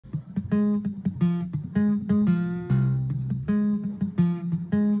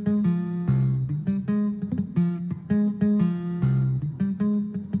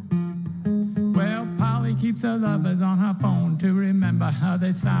Well, Polly keeps her lovers on her phone to remember how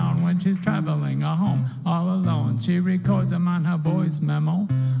they sound when she's traveling or home all alone. She records them on her voice memo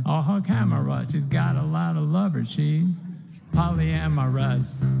or her camera. She's got a lot of lovers. She's polyamorous.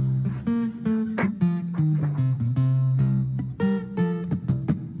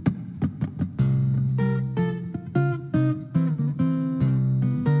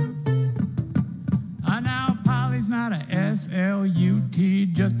 Now Polly's not a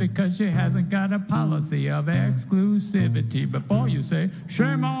SLUT just because she hasn't got a policy of exclusivity. Before you say,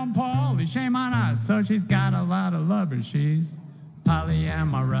 shame on Polly, shame on us, so she's got a lot of lovers. She's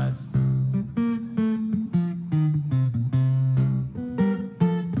polyamorous.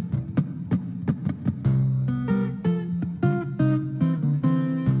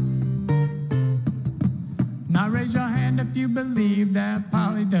 Now raise your hand if you believe that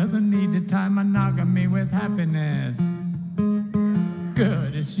Polly doesn't need to tie monogamy with happiness.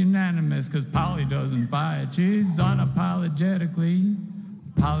 Good, it's unanimous, cause Polly doesn't buy it. She's unapologetically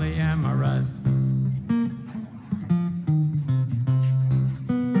polyamorous.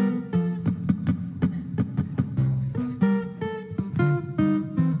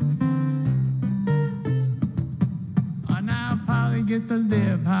 Gets to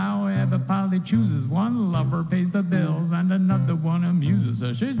live however Polly chooses. One lover pays the bills and another one amuses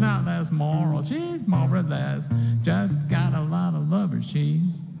her. She's not less moral, she's more or less just got a lot of lovers.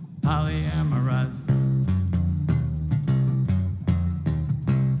 She's polyamorous.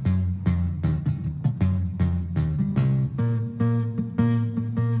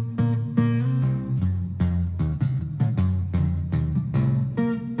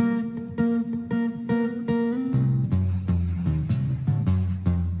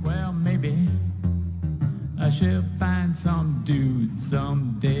 She'll find some dude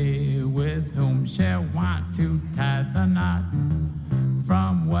someday with whom she'll want to tie the knot.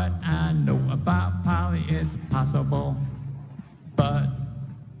 From what I know about Polly, it's possible, but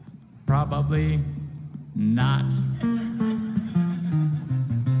probably not.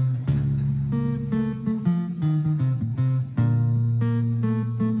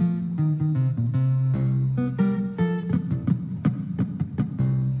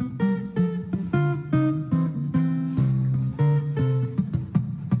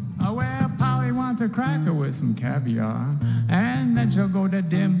 A cracker with some caviar, and then she'll go to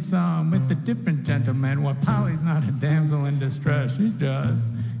dim sum with a different gentleman. Well, Polly's not a damsel in distress, she's just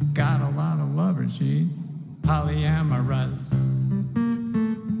got a lot of lovers. She's polyamorous.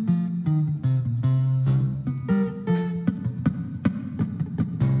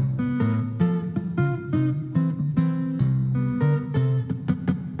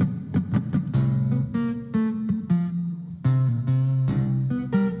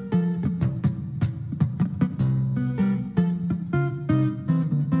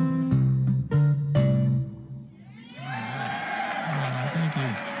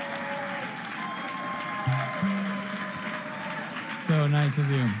 So nice of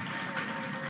you.